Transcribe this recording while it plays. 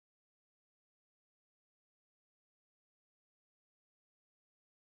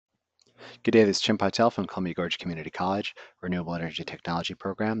Good day, this is Jim Pytel from Columbia Gorge Community College, Renewable Energy Technology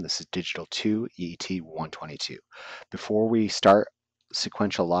Program. This is Digital 2, EET 122. Before we start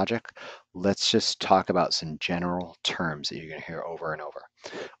sequential logic, let's just talk about some general terms that you're going to hear over and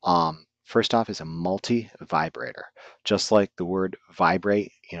over. First off is a multivibrator. Just like the word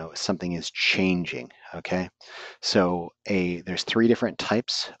vibrate, something is changing, okay? So there's three different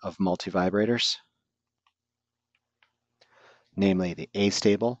types of multivibrators, namely the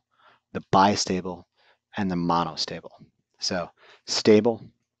astable, the bistable, and the monostable. So stable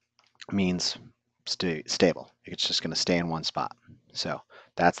means stable. It's just going to stay in one spot. So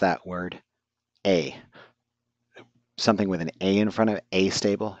that's that word A. Something with an A in front of it,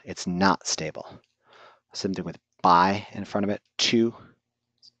 astable, it's not stable. Something with bi in front of it, two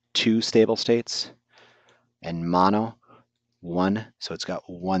stable states, and mono, one, so it's got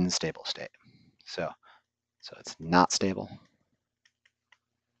one stable state. So it's not stable.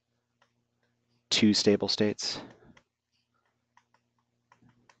 Two stable states,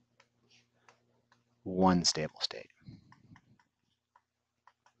 one stable state.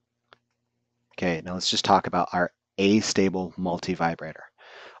 Okay, now let's just talk about our astable multivibrator.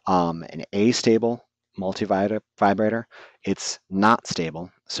 An astable multivibrator, it's not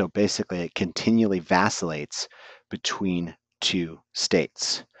stable, so basically it continually vacillates between two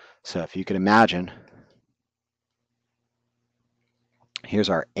states. So if you could imagine, here's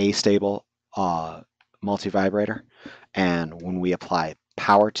our astable multivibrator, and when we apply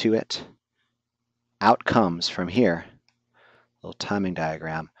power to it, out comes from here, little timing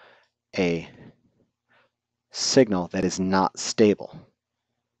diagram, a signal that is not stable.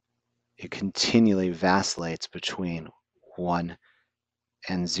 It continually vacillates between 1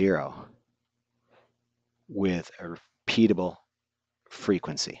 and 0 with a repeatable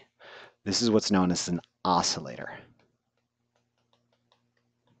frequency. This is what's known as an oscillator.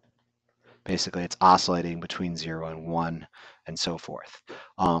 Basically, it's oscillating between 0 and 1 and so forth.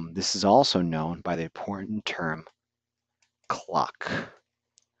 This is also known by the important term clock.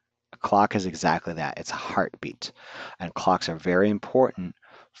 A clock is exactly that. It's a heartbeat. And clocks are very important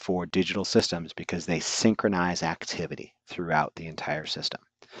for digital systems because they synchronize activity throughout the entire system.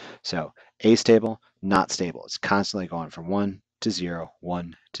 So astable, not stable. It's constantly going from 1 to 0,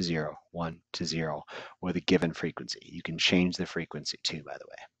 1 to 0, 1 to 0 with a given frequency. You can change the frequency too, by the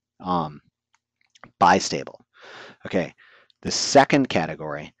way. Bistable. Okay, the second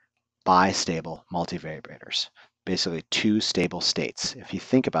category, bistable multivibrators. Basically two stable states. If you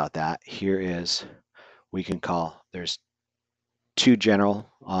think about that, here is, we can call, there's two general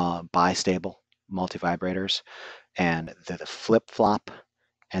bistable multivibrators, and they're the flip-flop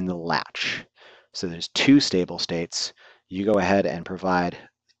and the latch. So there's two stable states. You go ahead and provide,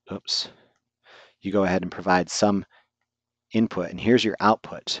 you go ahead and provide some input, and here's your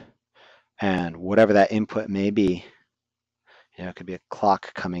output. And whatever that input may be, it could be a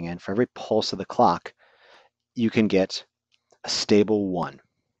clock coming in. For every pulse of the clock, you can get a stable 1,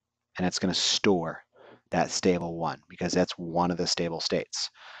 and it's going to store that stable 1 because that's one of the stable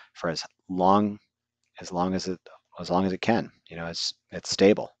states for as long as it can. It's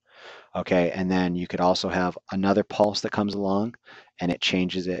stable. Okay, and then you could also have another pulse that comes along, and it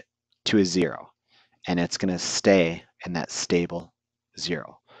changes it to a 0, and it's going to stay in that stable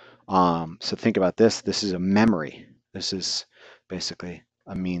 0. So think about this. This is a memory. This is basically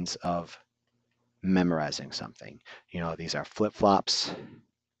a means of memorizing something. These are flip-flops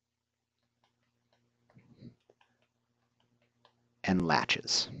and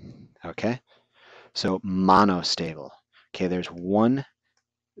latches. Okay, so monostable. Okay, there's one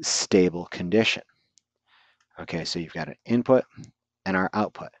stable condition. Okay, so you've got an input and our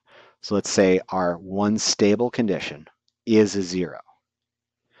output. So let's say our one stable condition is a 0.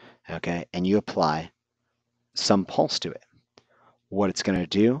 Okay, and you apply some pulse to it. What it's going to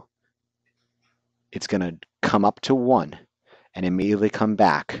do, it's going to come up to 1 and immediately come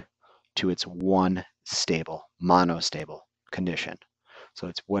back to its one stable, monostable condition.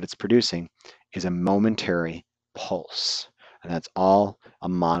 So what it's producing is a momentary pulse, and that's all a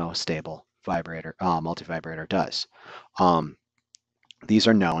monostable vibrator, multivibrator does. These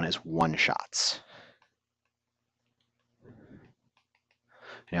are known as one-shots.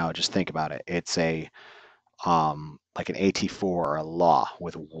 Just think about it. It's a like an AT-4 or a Law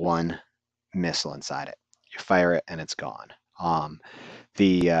with one missile inside it. You fire it and it's gone.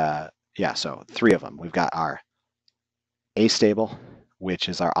 So 3 of them. We've got our astable, which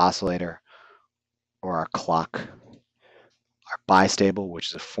is our oscillator or our clock, our bistable,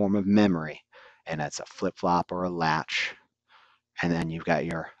 which is a form of memory, and that's a flip-flop or a latch. And then you've got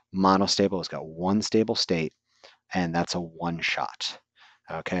your monostable, it's got one stable state, and that's a one-shot.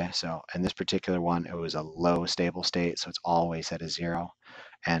 Okay, so in this particular one, it was a low stable state, so it's always at a 0,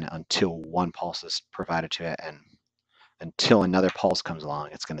 and until one pulse is provided to it, and until another pulse comes along,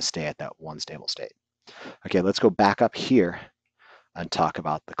 it's going to stay at that one stable state. Okay, let's go back up here and talk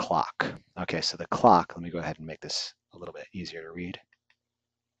about the clock. Okay, so the clock, let me go ahead and make this a little bit easier to read.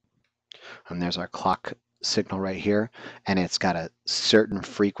 And there's our clock signal right here, and it's got a certain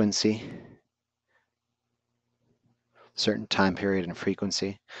frequency, certain time period and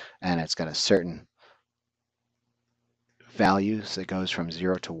frequency, and it's got a certain values that goes from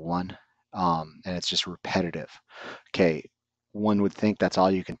 0 to 1, and it's just repetitive. Okay, one would think that's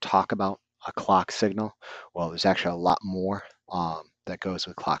all you can talk about a clock signal. Well, there's actually a lot more that goes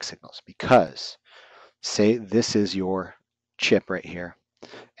with clock signals, because say this is your chip right here,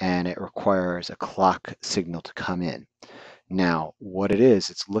 and it requires a clock signal to come in. Now, what it is,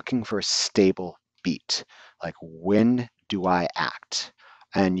 it's looking for a stable beat. Like, when do I act?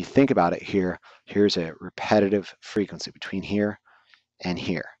 And you think about it here, here's a repetitive frequency between here and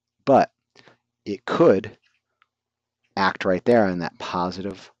here. But it could act right there on that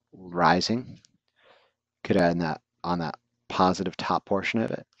positive rising, could add that on that positive top portion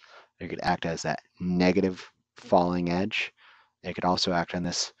of it. It could act as that negative falling edge. It could also act on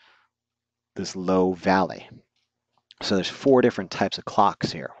this low valley. So there's 4 different types of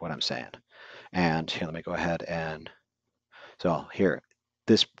clocks here, what I'm saying. And here, let me go ahead and, so here,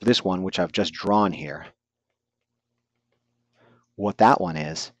 this one, which I've just drawn here, what that one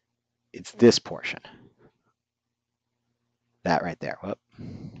is, it's this portion. That right there. Whoop.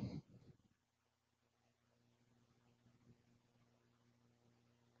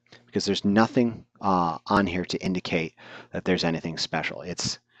 Because there's nothing on here to indicate that there's anything special.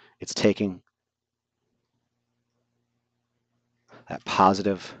 It's taking that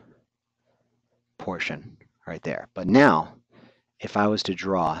positive portion right there. But now, if I was to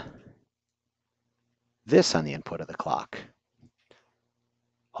draw this on the input of the clock,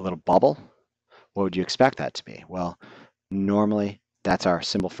 a little bubble, what would you expect that to be? Well, normally that's our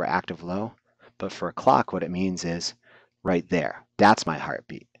symbol for active low, but for a clock, what it means is right there. That's my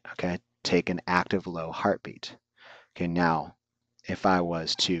heartbeat. Okay, take an active low heartbeat. Okay, now if I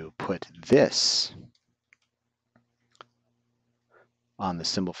was to put this on the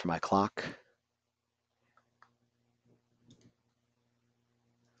symbol for my clock,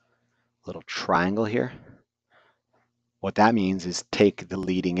 little triangle here, what that means is take the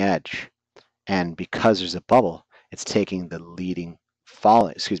leading edge. And because there's a bubble, it's taking the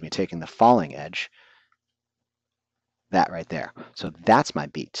taking the falling edge, that right there. So that's my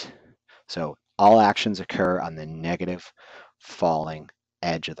beat. So all actions occur on the negative falling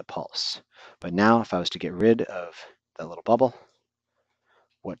edge of the pulse. But now if I was to get rid of that little bubble,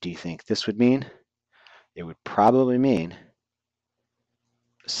 what do you think this would mean? It would probably mean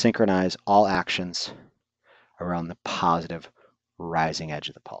synchronize all actions around the positive rising edge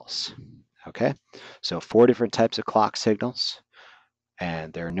of the pulse. Okay, so 4 different types of clock signals,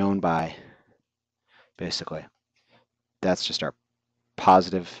 and they're known by, basically, that's just our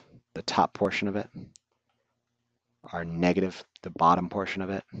positive, the top portion of it, our negative, the bottom portion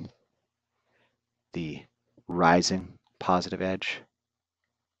of it, the rising positive edge,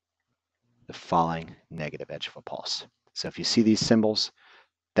 the falling negative edge of a pulse. So if you see these symbols,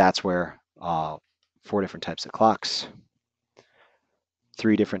 that's where 4 different types of clocks,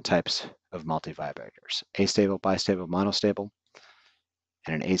 3 different types of multivibrators: astable, bistable, monostable,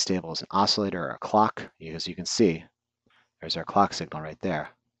 and an astable is an oscillator or a clock. As you can see, there's our clock signal right there.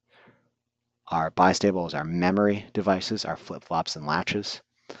 Our bistable is our memory devices, our flip-flops and latches.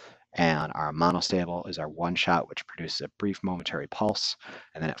 And our monostable is our one shot, which produces a brief momentary pulse,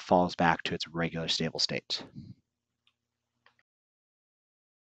 and then it falls back to its regular stable state.